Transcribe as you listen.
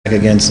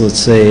against, let's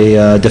say,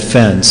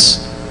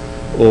 defense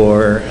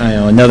or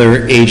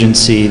another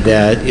agency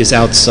that is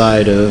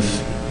outside of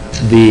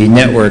the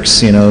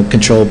networks,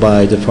 controlled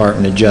by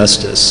Department of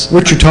Justice.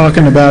 What you're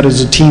talking about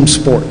is a team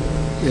sport,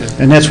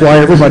 and that's why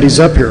everybody's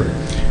up here.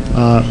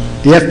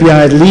 The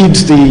FBI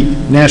leads the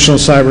National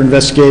Cyber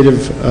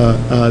Investigative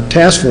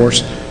Task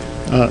Force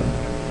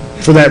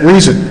for that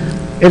reason.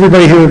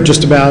 Everybody here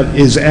just about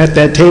is at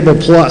that table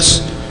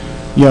plus,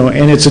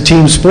 and it's a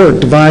team sport,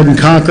 divide and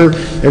conquer.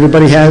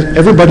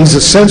 Everybody's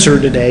a sensor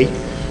today,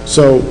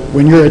 so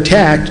when you're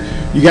attacked,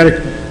 you got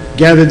to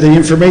gather the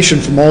information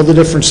from all the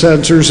different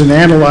sensors and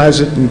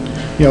analyze it, and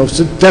it's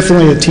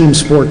definitely a team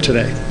sport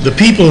today. The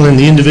people in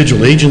the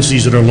individual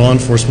agencies that are law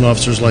enforcement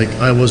officers, like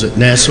I was at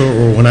NASA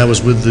or when I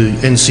was with the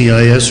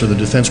NCIS or the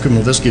Defense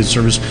Criminal Investigative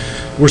Service,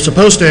 we're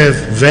supposed to have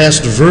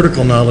vast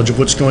vertical knowledge of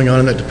what's going on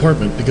in that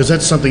department, because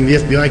that's something the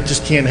FBI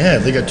just can't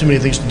have. They got too many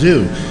things to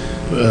do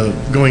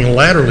going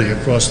laterally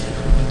across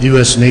the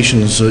U.S.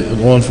 nation's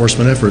law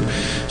enforcement effort.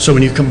 So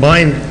when you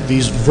combine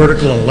these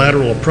vertical and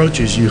lateral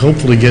approaches, you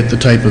hopefully get the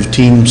type of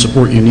team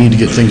support you need to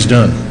get things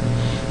done.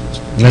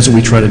 And that's what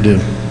we try to do.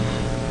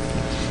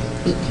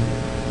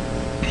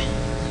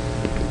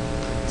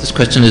 This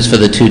question is for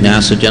the two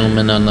NASA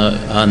gentlemen on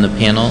the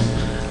panel.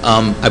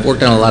 I've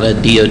worked on a lot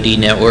of DoD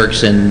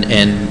networks, and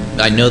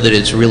I know that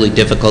it's really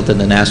difficult in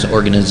the NASA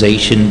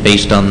organization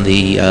based on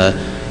the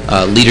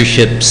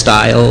leadership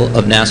style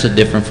of NASA,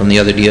 different from the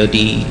other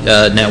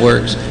DoD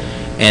networks.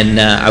 And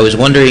I was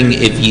wondering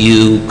if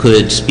you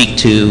could speak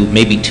to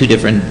maybe two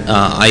different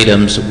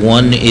items.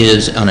 One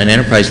is on an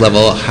enterprise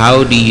level,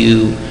 how do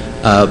you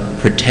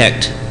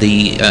protect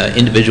the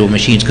individual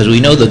machines? Because we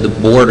know that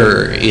the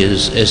border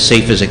is as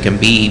safe as it can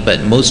be,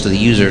 but most of the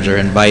users are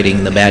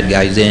inviting the bad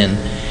guys in.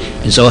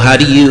 And so how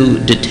do you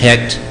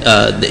detect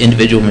the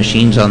individual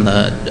machines on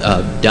the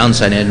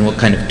downside end, and what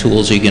kind of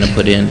tools are you going to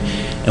put in?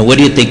 And what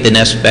do you think the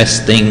next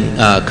best thing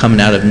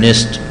coming out of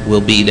NIST will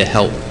be to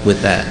help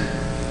with that?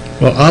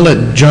 Well, I'll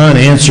let John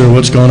answer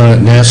what's going on at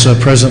NASA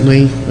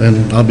presently,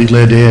 and I'll be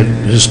glad to add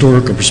a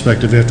historical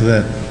perspective after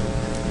that.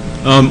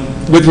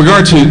 With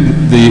regard to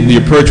the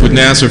approach with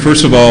NASA,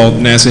 first of all,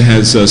 NASA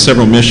has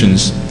several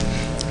missions.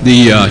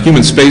 The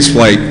human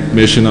spaceflight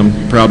mission, I'm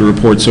proud to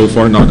report so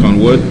far, knock on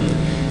wood,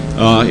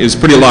 is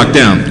pretty locked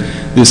down.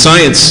 The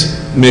science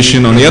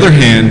mission, on the other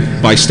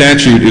hand, by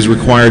statute, is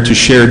required to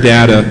share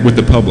data with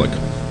the public.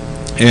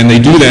 And they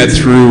do that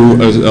through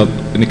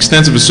an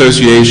extensive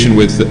association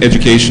with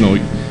educational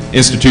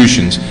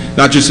institutions,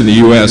 not just in the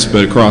U.S.,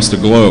 but across the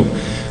globe.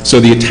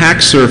 So the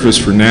attack surface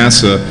for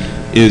NASA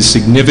is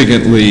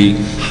significantly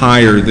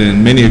higher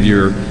than many of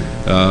your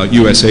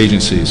U.S.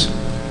 agencies.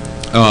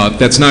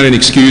 That's not an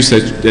excuse,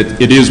 that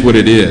it is what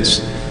it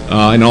is.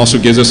 And also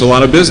gives us a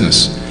lot of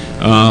business,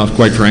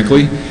 quite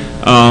frankly.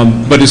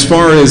 But as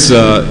far as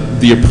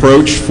the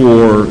approach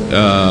for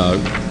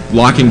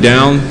locking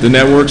down the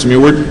networks, I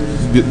mean,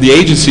 the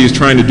agency is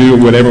trying to do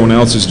what everyone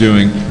else is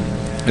doing,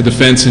 a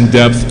defense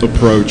in-depth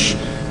approach,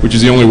 which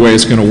is the only way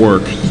it's going to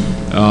work.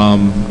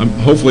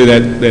 Hopefully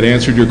that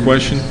answered your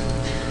question.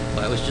 Well,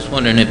 I was just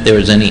wondering if there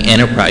was any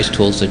enterprise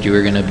tools that you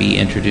were going to be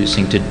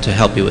introducing to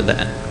help you with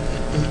that.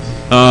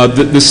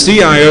 The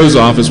CIO's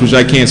office, which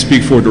I can't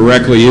speak for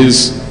directly,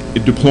 is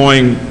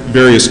deploying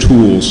various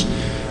tools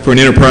for an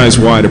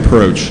enterprise-wide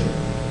approach.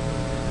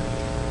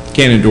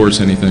 Can't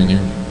endorse anything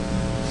here.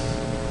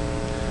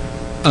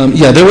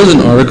 Yeah, there was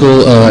an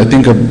article, I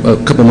think a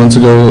couple months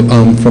ago,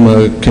 from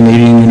a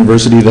Canadian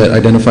university that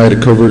identified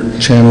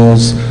covert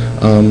channels,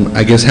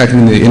 I guess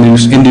hacking the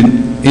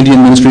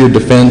Indian Ministry of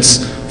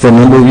Defense for a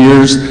number of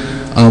years.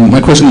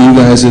 My question to you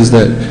guys is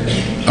that,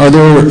 are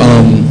there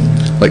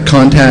like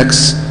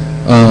contacts,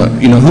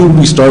 who would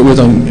we start with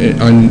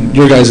on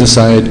your guys'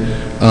 side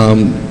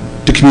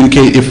to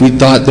communicate if we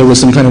thought there was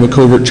some kind of a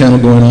covert channel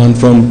going on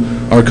from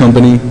our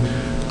company?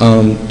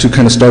 To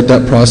kind of start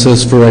that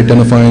process for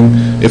identifying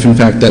if in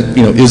fact that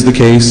is the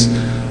case,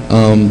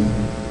 and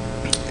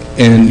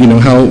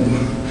how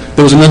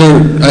there was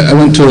another. I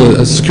went to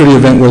a security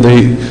event where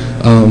they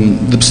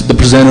the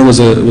presenter was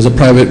a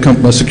private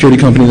security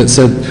company that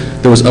said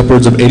there was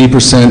upwards of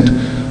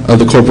 80% of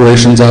the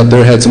corporations out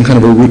there had some kind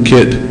of a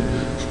rootkit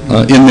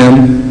in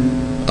them,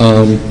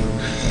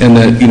 and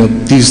that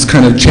these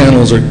kind of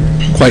channels are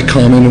quite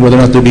common, and whether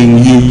or not they're being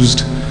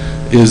used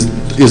is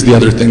the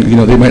other thing.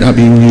 They might not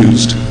be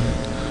used.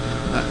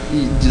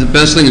 The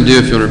best thing to do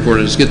if you want to report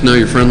it is get to know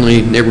your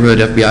friendly neighborhood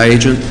FBI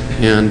agent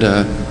and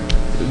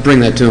bring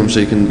that to them so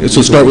you can.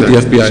 So start with the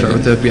FBI. Start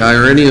with the FBI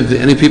or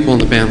any people on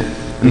the panel.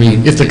 I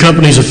mean, if the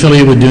company's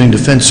affiliated with doing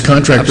defense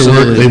contractor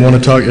Absolutely. work, they want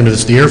to talk, and if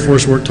it's the Air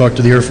Force work, talk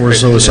to the Air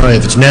Force OSI.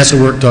 If it's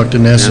NASA work, talk to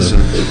NASA.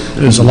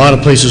 There's a lot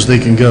of places they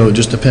can go. It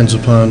just depends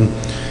upon,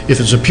 if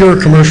it's a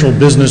pure commercial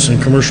business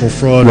and commercial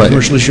fraud, Right.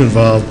 commercial issue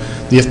involved,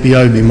 the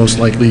FBI would be most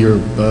likely your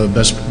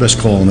best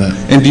call on that.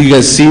 And do you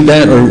guys see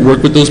that or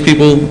work with those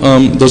people,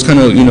 those kind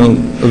of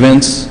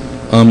events?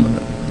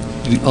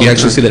 Do you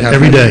actually see that happen?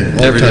 Every day,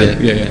 all Every the day.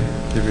 time. Yeah.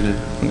 every day.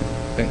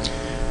 Thanks.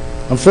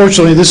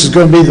 Unfortunately, this is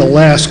going to be the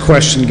last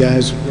question,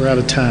 guys. We're out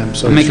of time.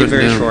 So I'll make it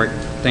very down. short.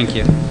 Thank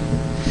you.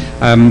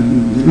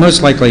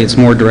 Most likely, it's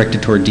more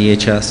directed toward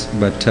DHS,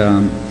 but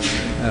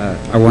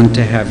I want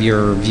to have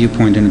your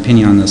viewpoint and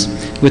opinion on this.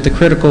 With the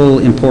critical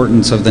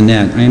importance of the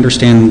net, I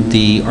understand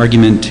the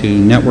argument to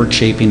network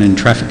shaping and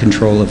traffic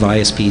control of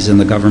ISPs and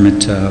the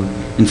government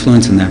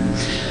influence in that.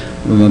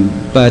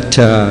 But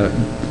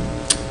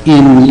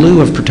in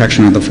lieu of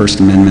protection of the First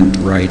Amendment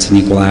rights and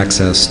equal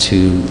access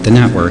to the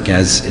network,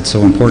 as it's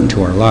so important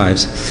to our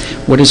lives,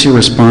 what is your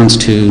response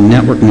to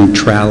network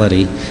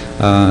neutrality,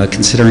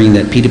 considering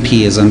that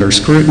P2P is under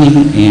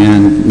scrutiny,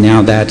 and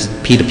now that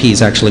P2P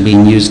is actually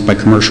being used by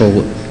commercial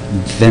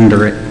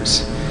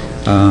vendors,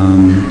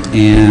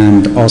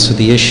 and also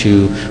the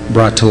issue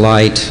brought to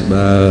light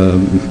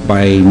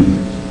by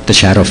The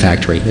Shadow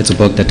Factory. It's a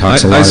book that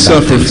talks a lot about I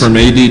suffer things. from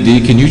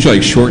ADD. Can you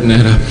shorten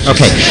that up?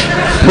 Okay.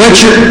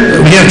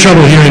 We have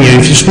trouble hearing you.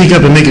 If you speak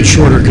up and make it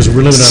shorter, because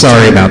we're limited on time.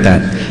 Sorry about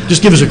that.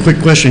 Just give us a quick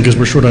question, because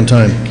we're short on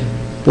time.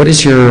 What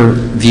is your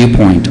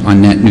viewpoint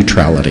on net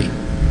neutrality?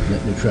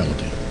 Net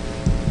neutrality.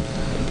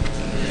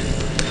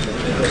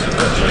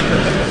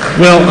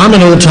 Well, I'm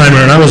an old-timer,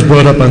 and I was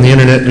brought up on the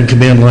internet and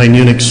command line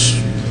Unix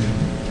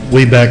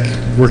way back,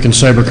 working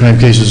cybercrime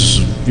cases,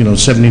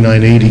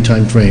 79, 80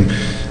 time frame.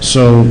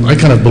 So I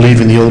kind of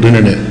believe in the old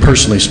internet,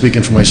 personally,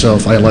 speaking for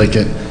myself. I like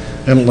it.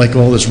 I don't like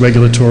all this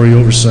regulatory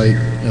oversight,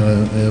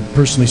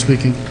 personally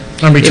speaking.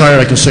 I'm retired,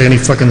 I can say any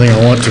fucking thing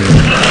I want to.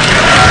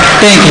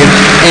 Thank you.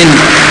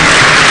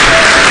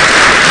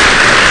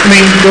 I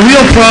mean, the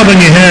real problem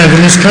you have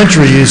in this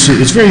country is,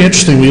 it's very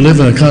interesting, we live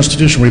in a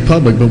constitutional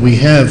republic, but we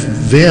have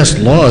vast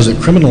laws that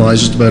criminalize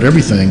just about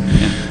everything.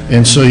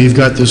 And so you've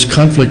got this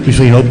conflict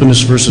between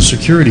openness versus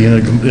security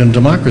in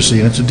democracy,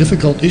 and it's a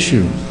difficult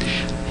issue.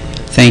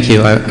 Thank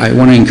you. I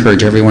want to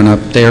encourage everyone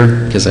up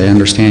there, because I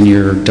understand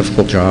your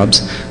difficult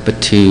jobs,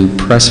 but to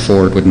press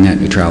forward with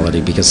net neutrality,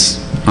 because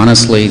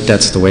honestly,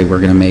 that's the way we're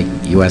going to make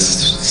U.S.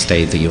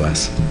 stay the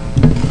U.S.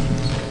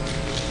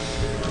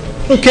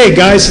 Okay,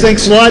 guys,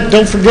 thanks a lot.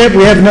 Don't forget,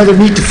 we have another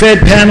Meet the Fed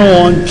panel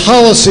on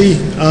policy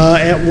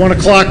at 1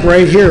 o'clock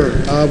right here.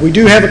 We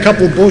do have a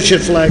couple of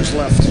bullshit flags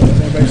left.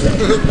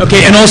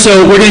 Okay, and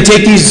also, we're going to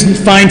take these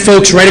fine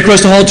folks right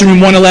across the hall to room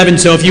 111,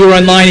 so if you were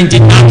online and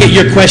did not get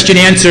your question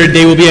answered,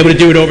 they will be able to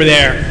do it over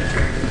there.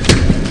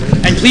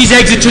 And please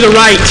exit to the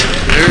right.